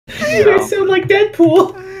You guys sound like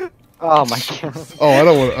Deadpool. Oh my god. Oh, I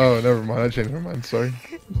don't want. Oh, never mind. I changed my mind. Sorry.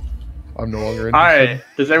 I'm no longer interested. Alright,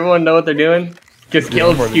 does everyone know what they're doing? Because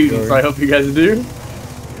Caleb's shooting, so I hope you guys do.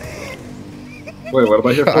 Wait, what am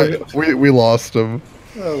I here for? We lost him.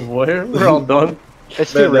 Oh boy, we're all done.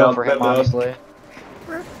 It's too real for him, honestly.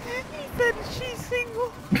 He said she's single.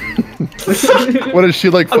 What is she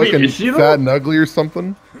like? I mean, Fucking is she fat and ugly or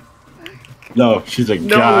something? No, she's a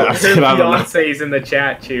No, god. her fiance's in the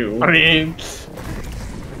chat too. I mean,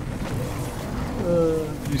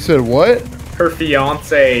 You said what? Her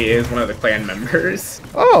fiance is one of the clan members.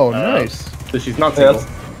 Oh, nice. so she's not single. So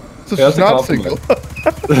Yeah, she's that's a not compliment.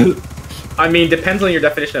 single. I mean, depends on your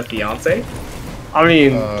definition of fiance. I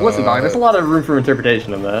mean, listen, Doc, there's a lot of room for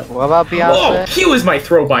interpretation in that. What about Oh, Beyonce? he was my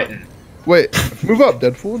throw button. Wait, move up,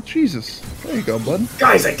 Deadpool. Jesus. There you go, bud.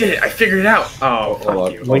 Guys, I did it. I figured it out. Oh, Hold fuck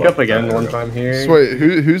on. you. Link up again one time here. So wait,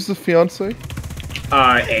 who's the fiance?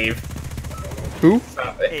 Ave. Who?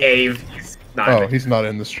 Ave. He's not. Oh, he's not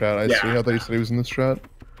in this chat. I see. Yeah. I thought you said he was in this chat.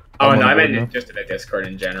 Oh, I'm no, on I board meant now. just in a Discord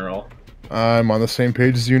in general. I'm on the same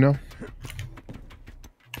page as you now.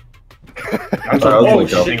 I'm Sorry, I was so gonna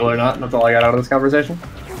go. single or not. That's all I got out of this conversation.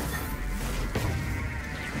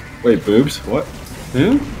 Wait, boobs? What?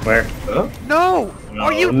 Hmm? Where? Huh? No!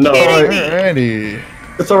 Are you No. kidding me? Alrighty.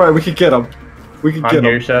 It's alright, we can get him. We can I'm get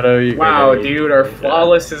here, him. Shadow. You Wow, can- dude, our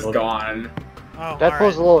flawless is gone. Oh,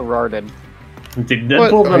 Deadpool's a little retarded. Dude,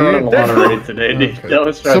 Deadpool's What? been Are running you- a lot of raids today, dude. Okay.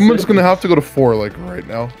 Don't stress Someone's it. gonna have to go to 4 like right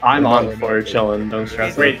now. I'm Not on right for now. chilling. Don't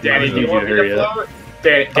stress Wait, it. Danny, I do you need want me to to hurry up. float?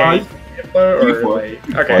 Danny, you float or float. like?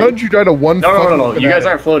 Why Okay. don't you die to one No, fucking You guys fanatic?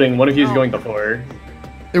 aren't floating. One of you is going to 4.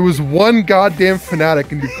 It was one goddamn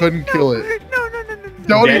fanatic and you couldn't kill it. No, no, no, no, no.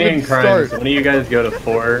 Don't Danny even and Crimes, start. one of you guys go to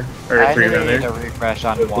 4 or I 3 need rather. to refresh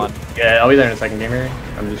on 1. Yeah, I'll be there in a second, gamer.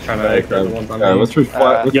 I'm just trying to Okay, grab the ones on Alright, me. let's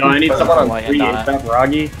reflect. let's Yo, I need reflect. someone on Light 3 on it. ASAP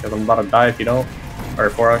Rocky, because I'm about to die if you don't. Or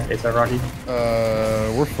 4 ASAP Rocky.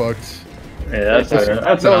 We're fucked. Yeah, that's it.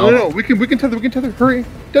 That's No, it. no, no. We can tether. Hurry.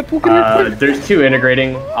 Deadpool, get here quick. There's 2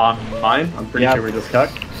 integrating on mine. I'm pretty Yep. sure we're just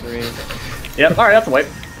cucked. 3. Yep, alright, that's a wipe.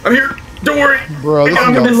 I'm here. Don't worry. Bro, this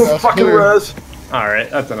I'm is gonna do not this fucking clear. res.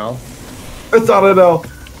 Alright, that's an L. It's on it now.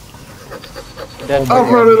 Deadpool.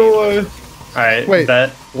 I'm running away. Alright, Wait.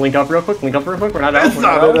 bet. Link up real quick. We're not out. It's We're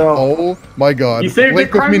on not it out. now. Oh my god. You saved Link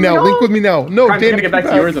it, with me Crimes, now. no? Link with me now. No, I'm Danny, gonna get back to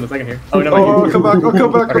come yours in a second here. Oh, no, Oh, come back, oh,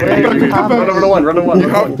 come back, Okay, come back, come run back. over to 1, run to 1.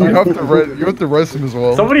 You have to res him as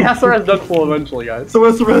well. Somebody has to res Deadpool eventually, guys. So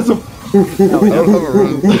where's the rest of I don't have a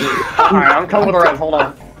res. Alright, I'm coming with a res. Hold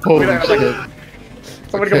on. Holy Wait, shit.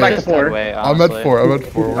 Somebody go back to Just 4. that way, I'm honestly. at 4. I'm at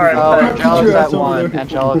 4. Alright, Oh, okay. Angelic's at Over 1. there.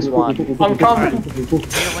 Angelic's 1. I'm coming. We need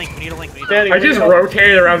a link, we need a link, we need a Danny, link. I just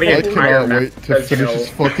rotated around the I entire cannot map. wait to Let's finish go. this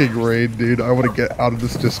fucking raid, dude. I want to get out of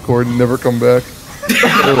this Discord and never come back.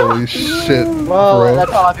 Holy shit, Well, bro.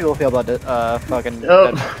 that's how a lot of people feel about it. Fucking.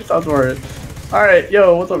 Oh, sounds worth it. Alright,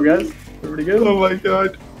 yo, what's up, guys? Everybody good? Oh my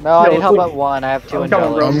god. No, I Yo, need help look. at 1. I have 2 I'm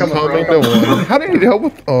coming, bro. Angelics. I'm Come on, coming bro. to 1. How do you need help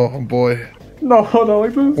with? Oh boy, No, no,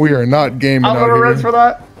 like this. we are not gaming I'm out gonna res here. for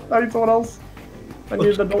that. I need someone else. I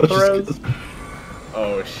need the adult to res.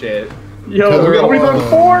 Oh shit. Yo, Tether at nobody's on 1.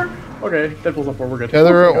 4? Okay, Deadpool's on 4, we're good.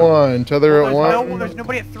 Tether at 1. Tether at No, 1. there's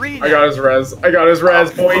nobody at 3. I got his res. I got his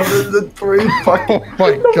res, boys. The 3 fucking. Oh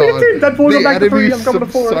my No, god. dude, Deadpool, go The back to 3, enemies I'm coming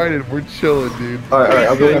to 4. subsided. We're chilling, dude. Alright,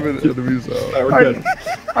 I'm going. Leaving enemies out. Alright, we're good.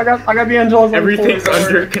 I got the Angelos on Everything's 4.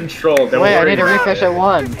 under control. Don't Wait, I worry need to about refresh it. at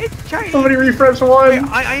 1. It's Chinese. Somebody refresh Wait, 1.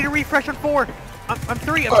 I need to refresh on 4. I'm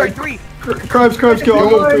 3, I'm sorry, 3. Crimes, go.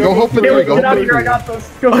 Go hope for Get 3. Go out hope of here, I for got this.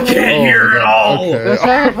 Go I can't hear it all. They're 3. Okay.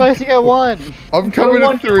 sacrificing at 1. I'm coming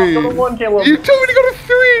to 3. Go to 1, Caleb. You told me to go to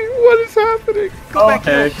 3. What is happening? Go back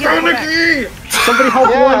Okay. to the Somebody help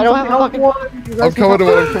Yeah, 1. I don't have a Somebody help fucking- 1. I'm coming to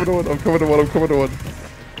 1. I'm coming to 1. I'm coming to 1. I'm coming to 1.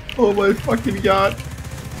 Oh my fucking god.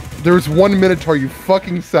 There's 1 Minotaur, you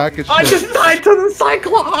fucking sack of shit. I just died to the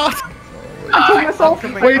Cyclops. I killed myself.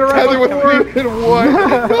 Wait, tether with 3 and 1.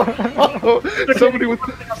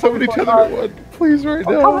 Somebody tether at 1. Please, right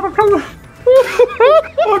now. I'm coming.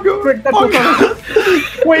 Oh god. Quick, Deadpool's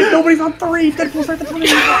on. Wait, nobody's on 3. Deadpool's right to 3.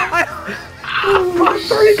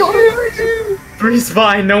 Three, go to 3. Three's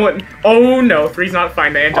fine. No one. Oh no, three's not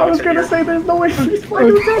fine. The I Angelics was are gonna here. say there's no way she's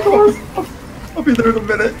playing with Angelos. I'll be there in a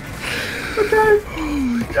minute.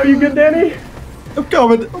 Okay. Are you good, Danny? I'm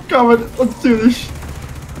coming. Let's do this.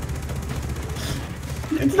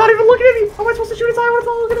 It's not even looking at me. How am I supposed to shoot its eye when it's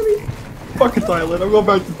not looking at me? Fucking silent. I'm going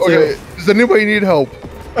back to 2. Okay, does anybody need help?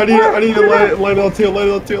 I need to light on 2.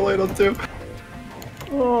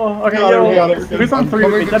 Oh, okay, Got it. Who's on 3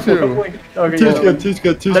 with me? coming to Deadpool, 2. come link. Okay, Two's yeah. good. Two's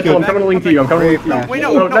Deadpool, I'm good. coming to link to you. I'm coming to link to you. Wait,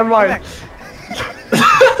 no, never mind.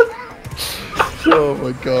 Oh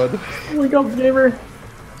my god. Link up, gamer.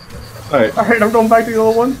 Alright, Alright, I'm going back to the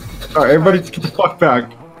other one. alright, everybody just get the fuck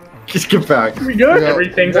back. Just get back. We good? Yeah,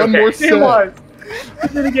 Everything's one okay. more It set. was. The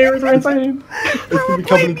minigamers are insane. It's gonna be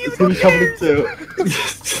coming, it's gonna be coming in 2.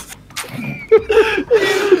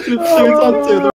 It's on 2.